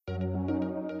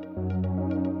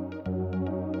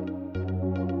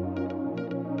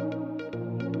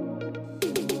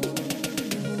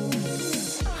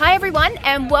everyone,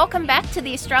 and welcome back to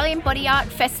the Australian Body Art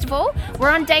Festival.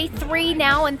 We're on day 3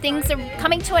 now and things are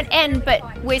coming to an end, but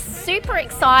we're super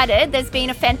excited. There's been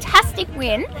a fantastic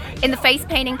win in the face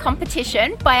painting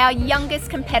competition by our youngest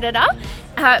competitor,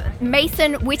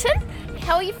 Mason Witten.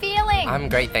 How are you feeling? I'm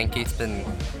great, thank you. It's been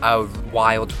a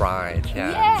wild ride.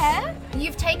 Yeah.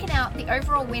 You've taken out the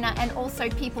overall winner and also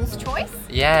People's Choice.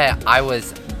 Yeah, I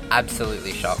was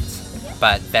absolutely shocked,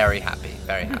 but very happy,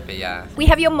 yeah. We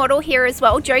have your model here as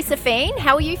well, Josephine.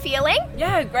 How are you feeling?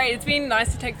 Yeah, great. It's been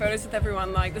nice to take photos with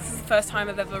everyone. Like, this is the first time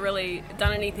I've ever really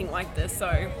done anything like this. So,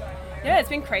 yeah, it's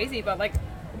been crazy, but like,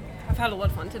 I've had a lot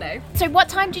of fun today. So what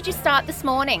time did you start this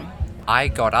morning? I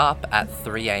got up at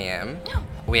 3 a.m.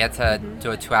 We had to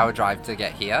do a 2-hour drive to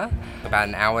get here. About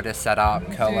an hour to set up,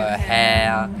 curl her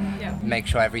hair, make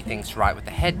sure everything's right with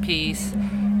the headpiece,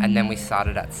 and then we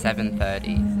started at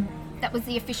 7:30. That was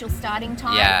the official starting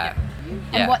time? Yeah.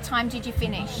 And what time did you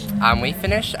finish? We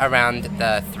finished around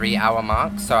the 3-hour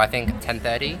mark, so I think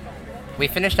 10:30. We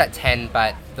finished at 10,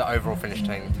 but the overall finish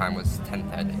time was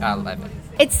 11.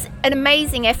 It's an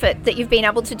amazing effort that you've been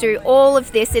able to do all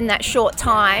of this in that short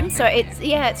time. So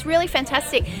it's really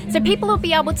fantastic. So people will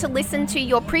be able to listen to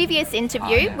your previous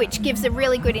interview, which gives a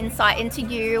really good insight into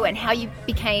you and how you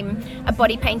became a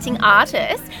body painting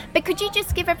artist. But could you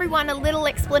just give everyone a little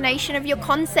explanation of your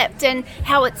concept and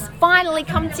how it's finally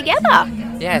come together?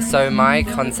 Yeah, so my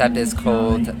concept is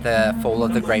called The Fall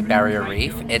of the Great Barrier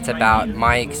Reef. It's about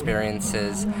my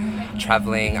experiences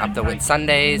traveling up the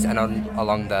Whitsundays and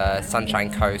along the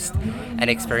Sunshine Coast and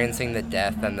experiencing the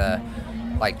death and the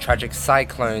tragic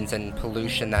cyclones and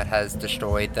pollution that has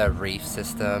destroyed the reef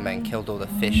system and killed all the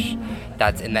fish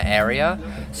that's in the area.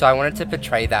 So I wanted to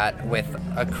portray that with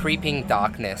a creeping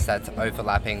darkness that's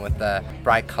overlapping with the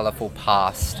bright, colourful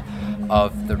past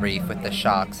of the reef with the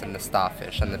sharks and the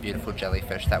starfish and the beautiful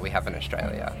jellyfish that we have in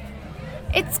Australia.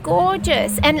 It's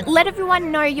gorgeous. And let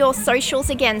everyone know your socials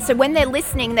again, so when they're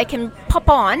listening they can pop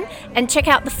on and check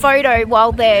out the photo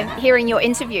while they're hearing your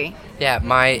interview. Yeah,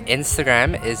 my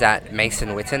Instagram is at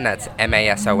Mason Witten, that's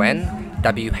MASON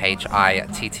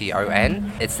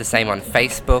WHITTON. It's the same on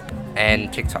Facebook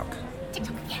and TikTok.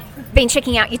 Been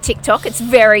checking out your TikTok, it's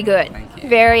very good. Thank you.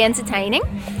 Very entertaining.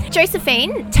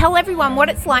 Josephine, tell everyone what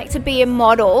it's like to be a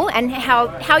model and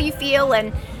how you feel,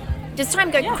 and does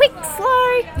time go quick,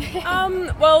 slow?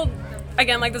 Well,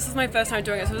 again, this is my first time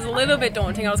doing it, so it was a little bit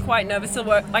daunting. I was quite nervous to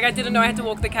work. I didn't know I had to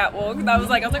walk the catwalk. I was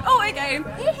like, oh, okay.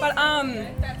 But,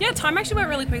 time actually went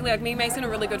really quickly. Me and Mason are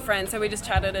really good friends, so we just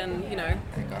chatted and,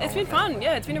 it's been fun.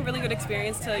 Yeah, it's been a really good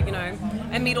experience to,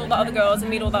 and meet all the other girls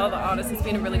and meet all the other artists. It's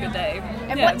been a really good day.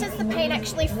 And what does the paint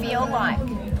actually feel like?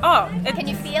 Can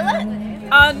you feel it?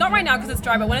 Not right now because it's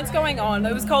dry, but when it's going on,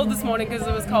 it was cold this morning because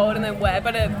it was cold and then wet,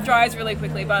 but it dries really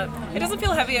quickly, but it doesn't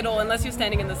feel heavy at all unless you're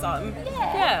standing in the sun.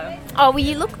 Yeah. Oh, well,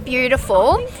 you look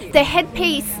beautiful. The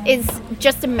headpiece is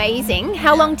just amazing.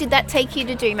 How long did that take you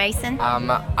to do, Mason?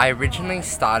 I originally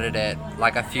started it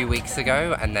a few weeks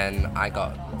ago and then I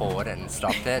got bored and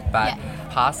stopped it, but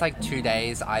past 2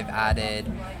 days I've added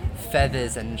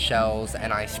feathers and shells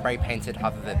and I spray painted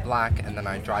half of it black and then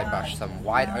I dry brushed some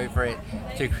white over it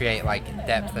to create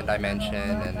depth and dimension,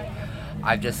 and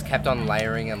I've just kept on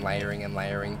layering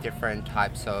different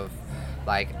types of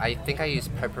I think I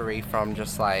used potpourri from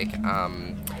just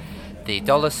the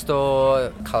dollar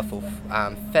store, colourful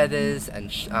feathers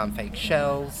and fake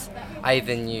shells. I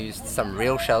even used some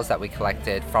real shells that we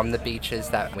collected from the beaches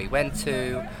that we went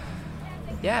to.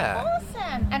 Yeah.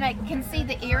 Awesome. And I can see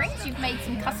the earrings. You've made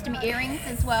some custom earrings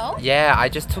as well. Yeah, I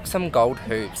just took some gold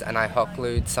hoops and I hot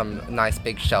glued some nice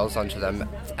big shells onto them,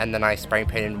 and then I spray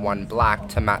painted one black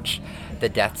to match the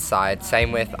death side.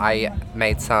 Same with, I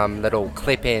made some little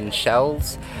clip-in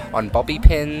shells on bobby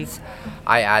pins.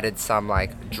 I added some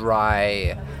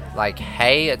dry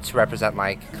hay to represent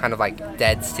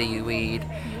dead seaweed.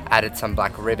 Added some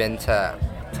black ribbon to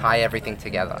tie everything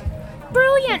together.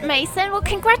 Brilliant, Mason. Well,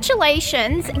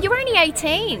 congratulations. You're only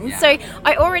 18. So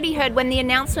I already heard when the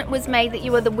announcement was made that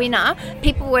you were the winner,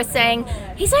 people were saying,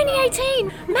 he's only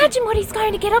 18. Imagine what he's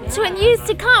going to get up to in years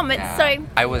to come.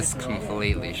 I was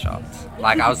completely shocked.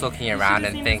 I was looking around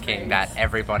and thinking that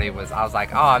everybody was, I was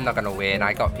like, oh, I'm not going to win.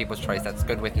 I got People's Choice, that's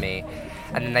good with me.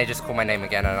 And then they just called my name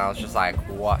again and I was just like,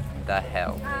 what the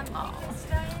hell?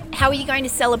 How are you going to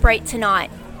celebrate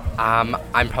tonight?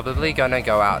 I'm probably going to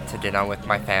go out to dinner with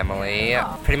my family.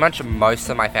 Pretty much most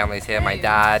of my family's here. My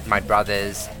dad, my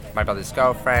brother's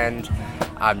girlfriend,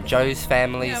 Joe's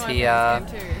family's here.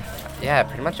 Too. Yeah,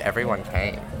 pretty much everyone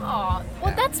came. Oh,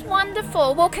 well, that's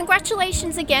wonderful. Well,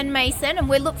 congratulations again, Mason, and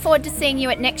we look forward to seeing you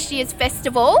at next year's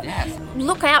festival. Yes.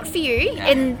 Look out for you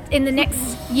in the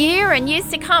next year and years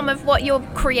to come of what you'll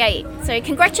create. So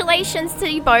congratulations to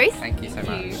you both. Thank you so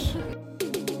much.